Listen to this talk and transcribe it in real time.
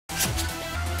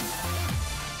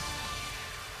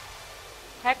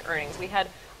tech earnings. We had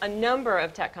a number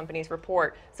of tech companies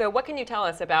report. So what can you tell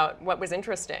us about what was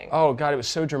interesting? Oh God, it was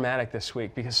so dramatic this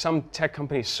week because some tech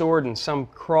companies soared and some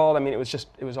crawled. I mean,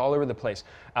 it was all over the place.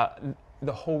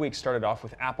 The whole week started off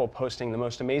with Apple posting the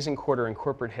most amazing quarter in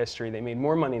corporate history. They made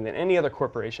more money than any other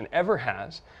corporation ever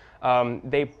has.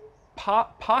 They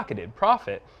pocketed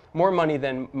profit more money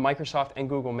than Microsoft and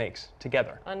Google makes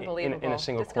together Unbelievable. in a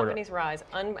single this quarter. Company's rise,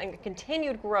 and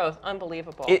continued growth,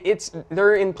 unbelievable.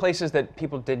 They're in places that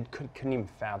people couldn't even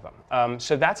fathom.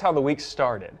 So that's how the week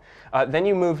started. Then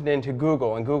you moved into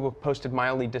Google, and Google posted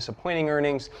mildly disappointing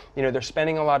earnings. You know, they're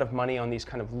spending a lot of money on these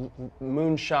kind of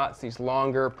moonshots, these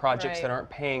longer projects that aren't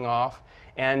paying off.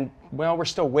 And, well, we're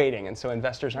still waiting, and so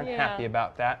investors aren't happy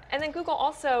about that. And then Google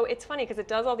also, it's funny because it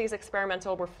does all these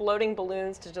experimental, we're floating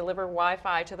balloons to deliver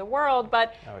Wi-Fi to the world,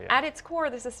 but at its core,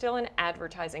 this is still an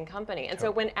advertising company. And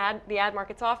so when the ad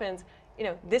market softens, you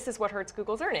know, this is what hurts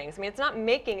Google's earnings. I mean, it's not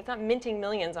minting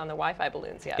millions on the Wi-Fi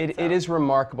balloons yet. It is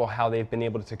remarkable how they've been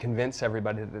able to convince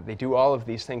everybody that they do all of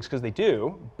these things, because they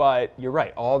do, but you're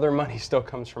right, all their money still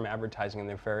comes from advertising, and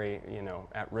they're very, you know,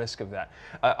 at risk of that.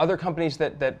 Other companies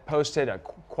that posted,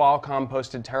 Qualcomm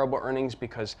posted terrible earnings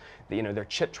because, you know, their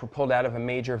chips were pulled out of a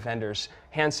major vendor's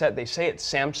handset. They say it's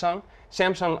Samsung.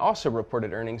 Samsung also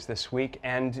reported earnings this week,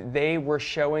 and they were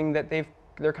showing that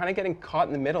they're kind of getting caught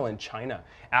in the middle in China.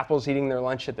 Apple's eating their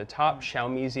lunch at the top,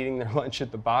 Xiaomi's eating their lunch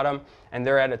at the bottom, and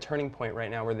they're at a turning point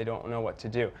right now where they don't know what to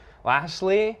do.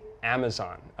 Lastly,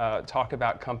 Amazon. Talk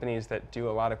about companies that do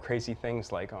a lot of crazy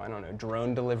things like, I don't know,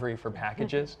 drone delivery for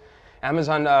packages.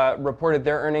 Amazon reported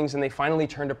their earnings, and they finally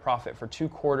turned a profit for 2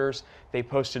 quarters. They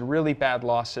posted really bad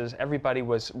losses. Everybody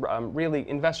was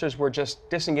investors were just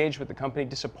disengaged with the company,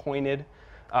 disappointed.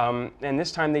 And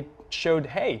this time they showed,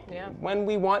 hey, when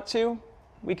we want to,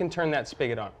 we can turn that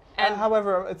spigot on.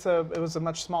 However, it was a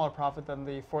much smaller profit than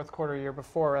the fourth quarter year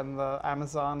before, and the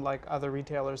Amazon, like other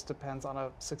retailers, depends on a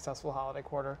successful holiday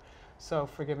quarter. So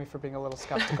forgive me for being a little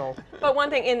skeptical. But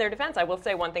one thing, in their defense, I will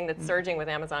say one thing that's surging with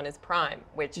Amazon is Prime,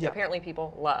 which apparently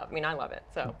people love. I mean, I love it.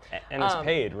 So And it's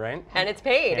paid, right? And it's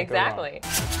paid, Can't go wrong.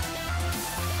 exactly.